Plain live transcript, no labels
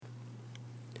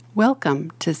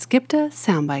Welcome to Skipta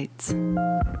Soundbites.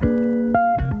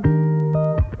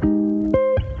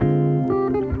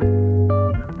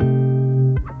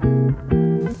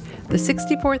 The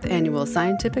 64th Annual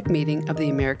Scientific Meeting of the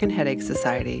American Headache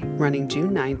Society, running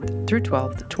June 9th through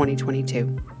 12th,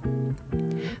 2022.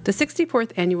 The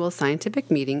 64th Annual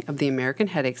Scientific Meeting of the American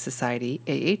Headache Society,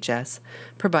 AHS,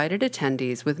 provided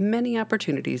attendees with many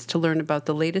opportunities to learn about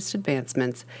the latest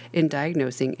advancements in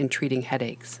diagnosing and treating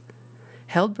headaches.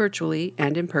 Held virtually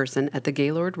and in person at the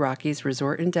Gaylord Rockies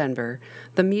Resort in Denver,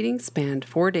 the meeting spanned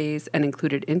 4 days and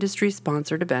included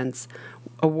industry-sponsored events,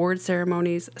 award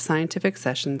ceremonies, scientific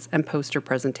sessions, and poster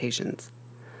presentations.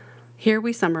 Here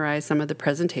we summarize some of the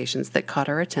presentations that caught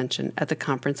our attention at the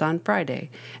conference on Friday,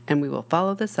 and we will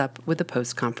follow this up with a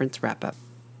post-conference wrap-up.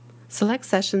 Select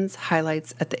sessions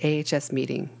highlights at the AHS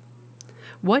meeting.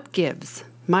 What gives?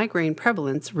 Migraine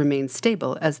prevalence remains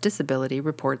stable as disability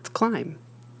reports climb.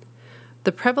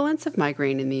 The prevalence of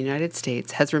migraine in the United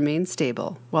States has remained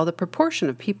stable, while the proportion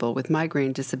of people with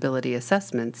migraine disability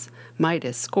assessments,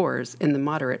 MIDAS scores, in the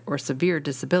moderate or severe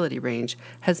disability range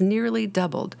has nearly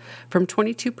doubled from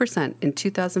 22% in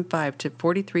 2005 to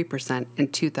 43% in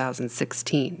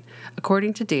 2016,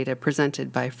 according to data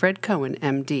presented by Fred Cohen,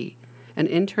 MD, an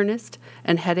internist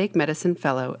and headache medicine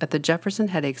fellow at the Jefferson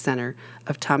Headache Center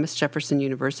of Thomas Jefferson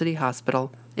University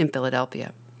Hospital in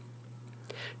Philadelphia.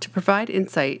 To provide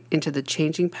insight into the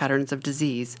changing patterns of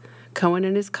disease, Cohen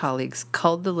and his colleagues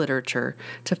culled the literature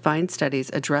to find studies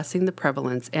addressing the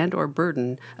prevalence and/or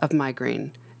burden of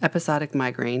migraine, episodic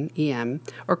migraine, EM,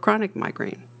 or chronic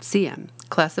migraine, CM,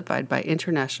 classified by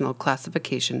International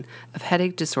Classification of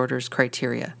Headache Disorders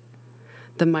criteria.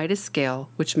 The MIDAS scale,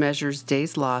 which measures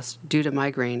days lost due to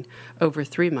migraine over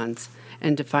 3 months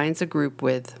and defines a group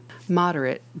with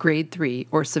moderate, grade 3,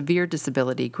 or severe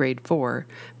disability, grade 4,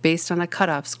 based on a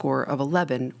cutoff score of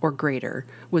 11 or greater,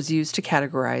 was used to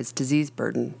categorize disease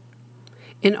burden.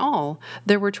 In all,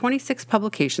 there were 26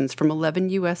 publications from 11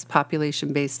 U.S.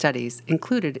 population-based studies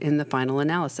included in the final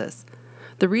analysis.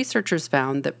 The researchers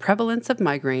found that prevalence of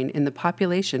migraine in the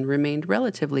population remained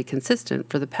relatively consistent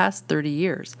for the past 30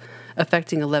 years,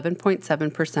 affecting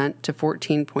 11.7% to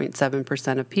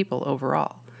 14.7% of people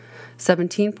overall,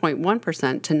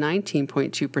 17.1% to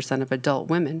 19.2% of adult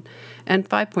women, and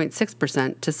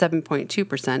 5.6% to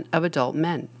 7.2% of adult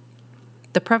men.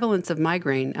 The prevalence of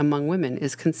migraine among women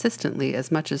is consistently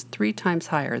as much as 3 times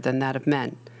higher than that of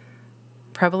men.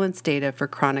 Prevalence data for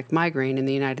chronic migraine in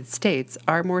the United States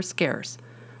are more scarce.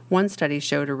 One study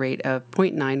showed a rate of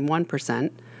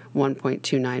 0.91%,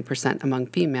 1.29% among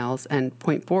females, and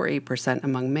 0.48%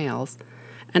 among males,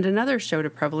 and another showed a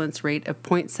prevalence rate of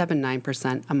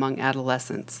 0.79% among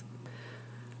adolescents.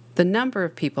 The number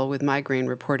of people with migraine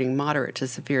reporting moderate to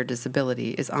severe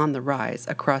disability is on the rise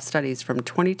across studies from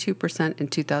 22% in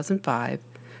 2005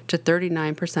 to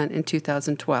 39% in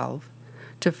 2012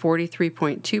 to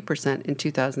 43.2% in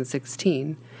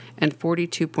 2016 and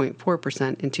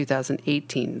 42.4% in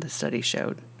 2018, the study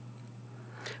showed.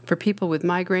 For people with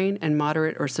migraine and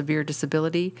moderate or severe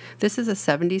disability, this is a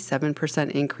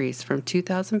 77% increase from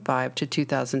 2005 to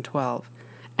 2012,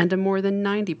 and a more than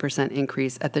 90%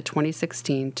 increase at the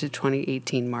 2016 to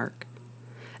 2018 mark.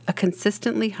 A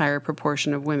consistently higher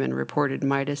proportion of women reported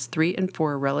MIDAS 3 and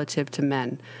 4 relative to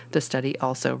men, the study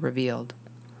also revealed.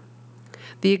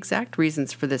 The exact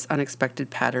reasons for this unexpected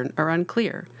pattern are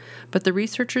unclear, but the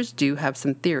researchers do have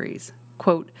some theories.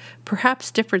 Quote,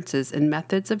 perhaps differences in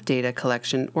methods of data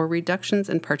collection or reductions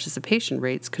in participation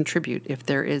rates contribute if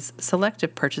there is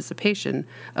selective participation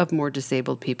of more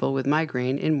disabled people with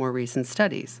migraine in more recent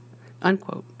studies,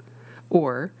 unquote.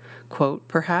 Or, quote,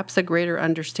 perhaps a greater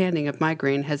understanding of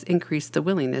migraine has increased the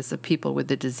willingness of people with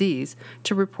the disease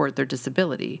to report their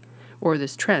disability, or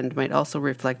this trend might also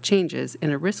reflect changes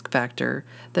in a risk factor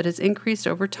that has increased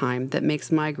over time that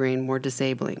makes migraine more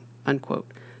disabling,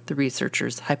 unquote, the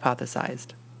researchers hypothesized.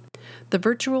 The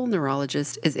virtual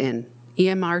neurologist is in.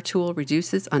 EMR tool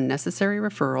reduces unnecessary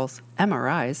referrals,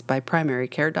 MRIs, by primary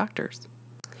care doctors.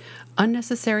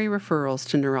 Unnecessary referrals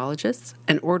to neurologists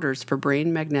and orders for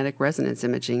brain magnetic resonance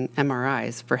imaging,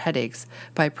 MRIs, for headaches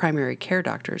by primary care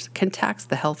doctors can tax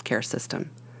the healthcare system.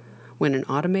 When an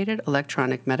automated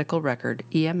electronic medical record,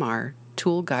 EMR,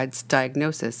 tool guides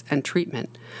diagnosis and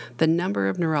treatment, the number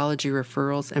of neurology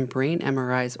referrals and brain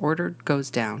MRIs ordered goes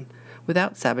down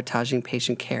without sabotaging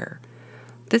patient care.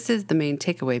 This is the main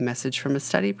takeaway message from a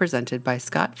study presented by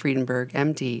Scott Friedenberg,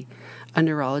 MD, a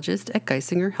neurologist at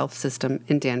Geisinger Health System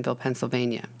in Danville,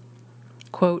 Pennsylvania.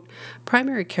 Quote,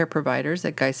 primary care providers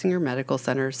at Geisinger Medical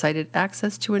Center cited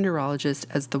access to a neurologist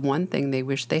as the one thing they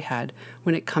wish they had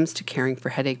when it comes to caring for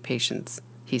headache patients,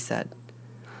 he said.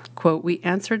 Quote, "We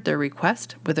answered their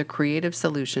request with a creative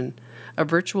solution, a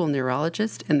virtual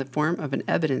neurologist in the form of an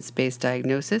evidence-based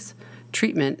diagnosis,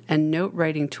 treatment, and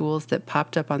note-writing tools that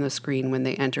popped up on the screen when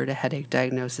they entered a headache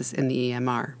diagnosis in the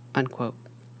EMR," unquote.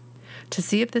 To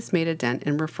see if this made a dent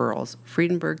in referrals,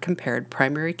 Friedenberg compared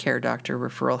primary care doctor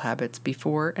referral habits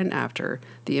before and after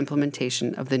the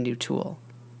implementation of the new tool.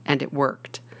 And it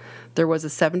worked. There was a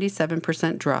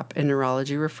 77% drop in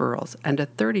neurology referrals and a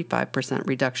 35%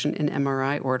 reduction in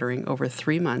MRI ordering over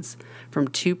 3 months from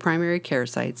 2 primary care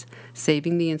sites,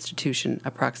 saving the institution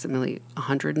approximately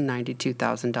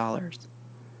 $192,000.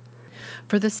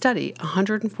 For the study,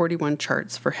 141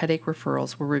 charts for headache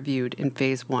referrals were reviewed in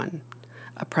Phase 1.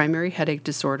 A primary headache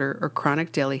disorder or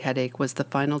chronic daily headache was the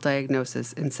final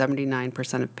diagnosis in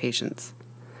 79% of patients.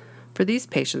 For these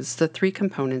patients, the 3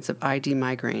 components of ID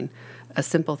migraine, a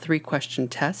simple 3-question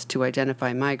test to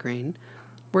identify migraine,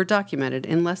 were documented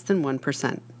in less than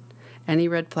 1%. Any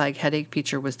red flag headache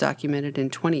feature was documented in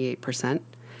 28%,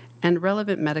 and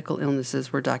relevant medical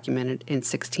illnesses were documented in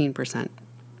 16%.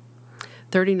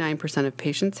 39% of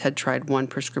patients had tried 1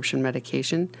 prescription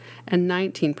medication, and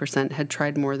 19% had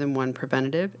tried more than 1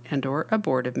 preventative and/or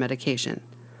abortive medication.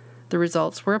 The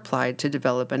results were applied to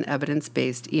develop an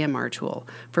evidence-based EMR tool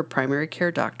for primary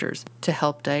care doctors to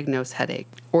help diagnose headache,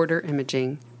 order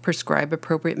imaging, prescribe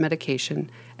appropriate medication,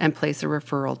 and place a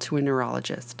referral to a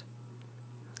neurologist.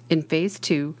 In Phase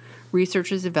 2,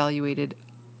 researchers evaluated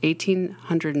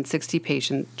 1,860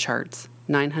 patient charts,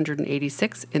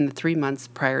 986 in the 3 months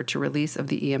prior to release of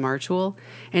the EMR tool,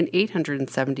 and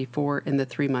 874 in the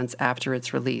 3 months after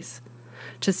its release,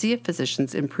 to see if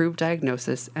physicians improved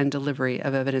diagnosis and delivery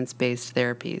of evidence-based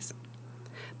therapies.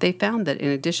 They found that in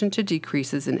addition to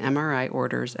decreases in MRI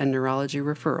orders and neurology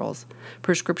referrals,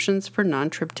 prescriptions for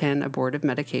non-triptan abortive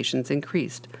medications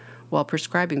increased, while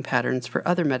prescribing patterns for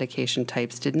other medication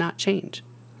types did not change.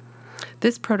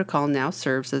 This protocol now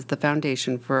serves as the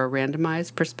foundation for a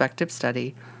randomized prospective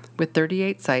study with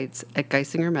 38 sites at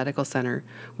Geisinger Medical Center,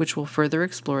 which will further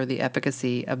explore the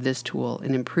efficacy of this tool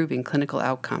in improving clinical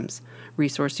outcomes,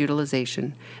 resource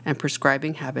utilization, and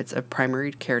prescribing habits of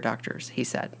primary care doctors, he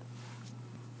said.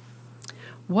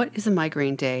 What is a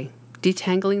migraine day?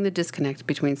 Detangling the disconnect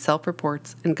between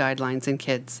self-reports and guidelines in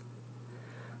kids.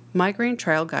 Migraine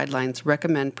trial guidelines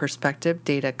recommend prospective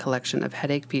data collection of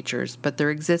headache features, but there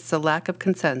exists a lack of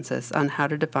consensus on how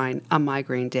to define a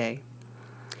migraine day.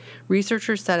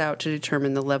 Researchers set out to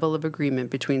determine the level of agreement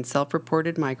between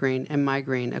self-reported migraine and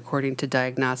migraine according to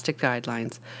diagnostic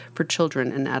guidelines for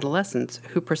children and adolescents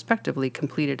who prospectively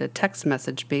completed a text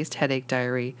message-based headache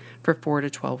diary for 4 to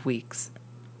 12 weeks.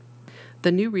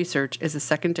 The new research is a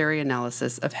secondary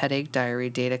analysis of headache diary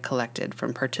data collected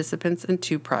from participants in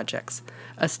 2 projects,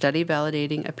 a study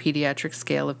validating a pediatric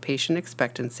scale of patient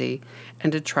expectancy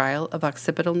and a trial of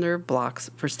occipital nerve blocks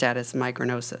for status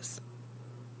migrainosus.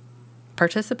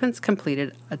 Participants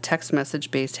completed a text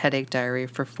message-based headache diary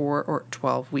for 4 or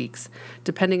 12 weeks,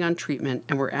 depending on treatment,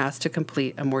 and were asked to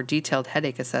complete a more detailed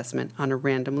headache assessment on a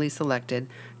randomly selected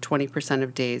 20%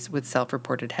 of days with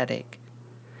self-reported headache.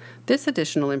 This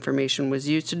additional information was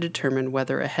used to determine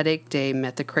whether a headache day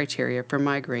met the criteria for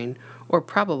migraine or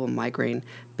probable migraine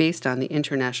based on the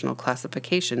International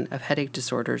Classification of Headache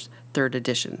Disorders, 3rd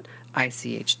edition,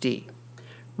 ICHD.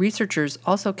 Researchers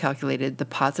also calculated the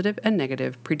positive and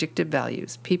negative predictive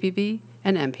values, PPV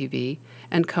and MPV,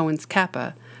 and Cohen's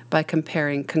kappa by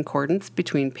comparing concordance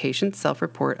between patients'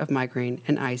 self-report of migraine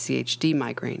and ICHD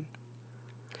migraine.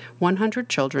 100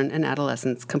 children and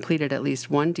adolescents completed at least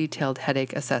 1 detailed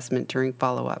headache assessment during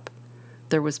follow-up.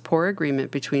 There was poor agreement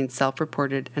between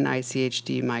self-reported and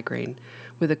ICHD migraine,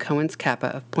 with a Cohen's kappa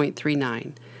of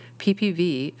 0.39,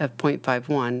 PPV of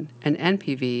 0.51, and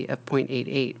NPV of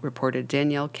 0.88, reported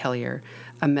Danielle Kellier,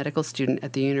 a medical student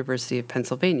at the University of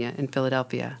Pennsylvania in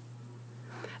Philadelphia.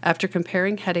 After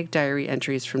comparing headache diary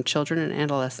entries from children and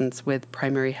adolescents with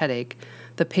primary headache,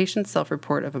 the patient's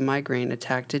self-report of a migraine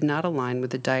attack did not align with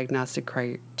the diagnostic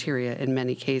criteria in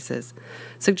many cases,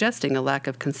 suggesting a lack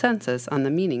of consensus on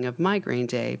the meaning of migraine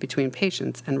day between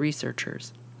patients and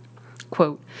researchers.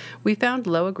 Quote, "We found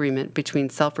low agreement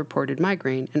between self-reported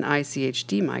migraine and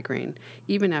ICHD migraine,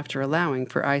 even after allowing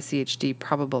for ICHD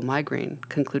probable migraine,"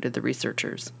 concluded the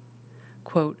researchers.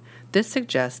 Quote, "This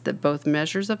suggests that both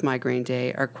measures of migraine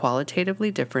day are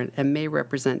qualitatively different and may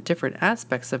represent different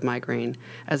aspects of migraine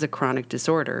as a chronic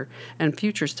disorder, and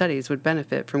future studies would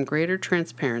benefit from greater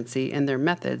transparency in their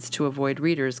methods to avoid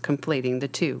readers conflating the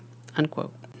two."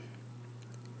 Unquote.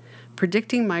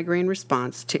 Predicting migraine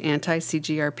response to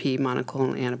anti-CGRP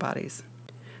monoclonal antibodies.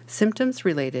 Symptoms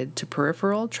related to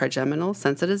peripheral trigeminal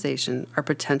sensitization are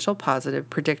potential positive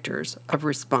predictors of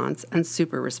response and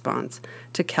superresponse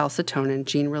to calcitonin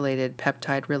gene-related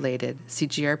peptide-related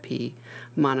CGRP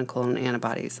monoclonal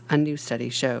antibodies, a new study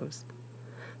shows.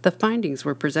 The findings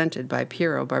were presented by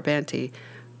Piero Barbanti,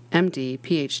 MD,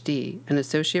 PhD, an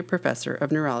associate professor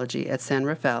of neurology at San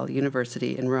Raffaele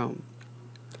University in Rome.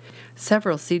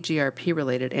 Several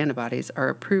CGRP-related antibodies are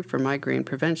approved for migraine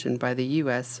prevention by the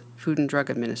U.S. Food and Drug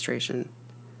Administration.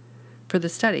 For the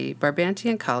study, Barbanti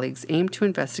and colleagues aimed to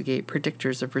investigate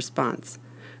predictors of response,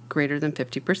 greater than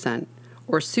 50%,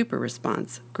 or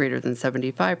superresponse, greater than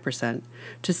 75%,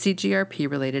 to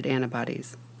CGRP-related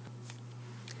antibodies.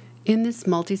 In this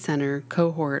multi-center,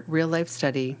 cohort, real-life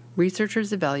study,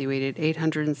 researchers evaluated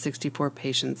 864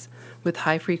 patients with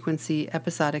high-frequency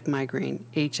episodic migraine,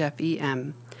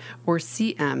 HFEM, or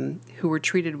CM, who were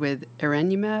treated with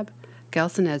erenumab,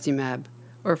 galcanezumab,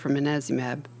 or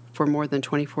formoterol for more than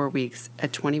 24 weeks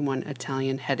at 21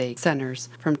 Italian headache centers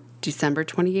from December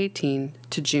 2018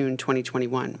 to June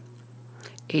 2021.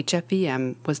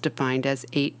 HFEM was defined as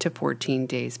 8 to 14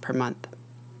 days per month.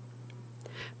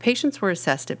 Patients were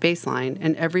assessed at baseline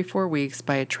and every 4 weeks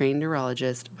by a trained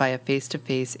neurologist via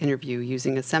face-to-face interview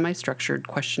using a semi-structured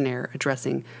questionnaire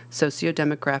addressing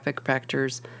sociodemographic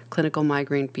factors, clinical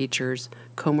migraine features,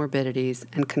 comorbidities,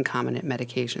 and concomitant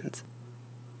medications.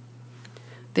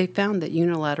 They found that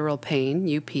unilateral pain,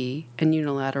 UP, and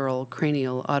unilateral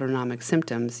cranial autonomic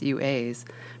symptoms, UAs,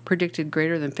 predicted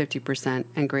greater than 50%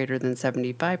 and greater than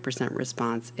 75%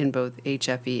 response in both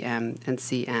HFEM and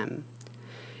CM.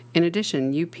 In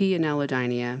addition, UP and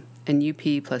allodynia and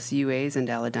UP plus UAs and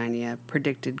allodynia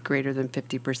predicted greater than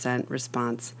 50%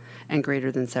 response and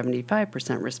greater than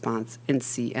 75% response in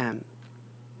CM.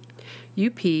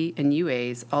 UP and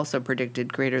UAs also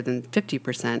predicted greater than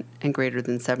 50% and greater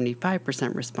than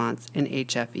 75% response in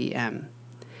HFEM.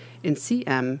 In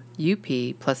CM,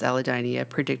 UP plus allodynia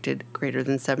predicted greater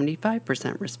than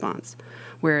 75% response,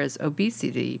 whereas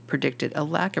obesity predicted a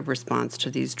lack of response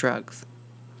to these drugs.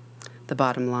 The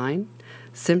bottom line,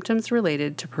 symptoms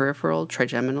related to peripheral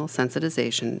trigeminal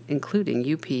sensitization, including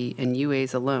UP and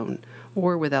UAs alone,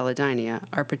 or with allodynia,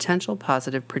 are potential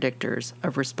positive predictors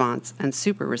of response and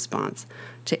superresponse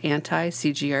to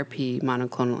anti-CGRP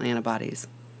monoclonal antibodies.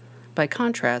 By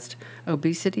contrast,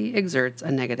 obesity exerts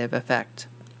a negative effect.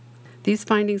 These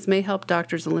findings may help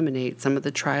doctors eliminate some of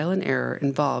the trial and error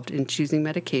involved in choosing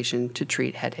medication to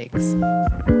treat headaches.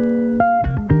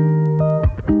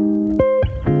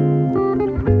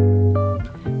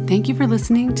 Thank you for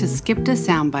listening to Skipta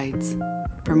Soundbites.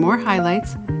 For more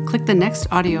highlights, click the next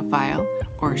audio file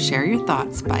or share your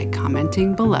thoughts by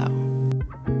commenting below.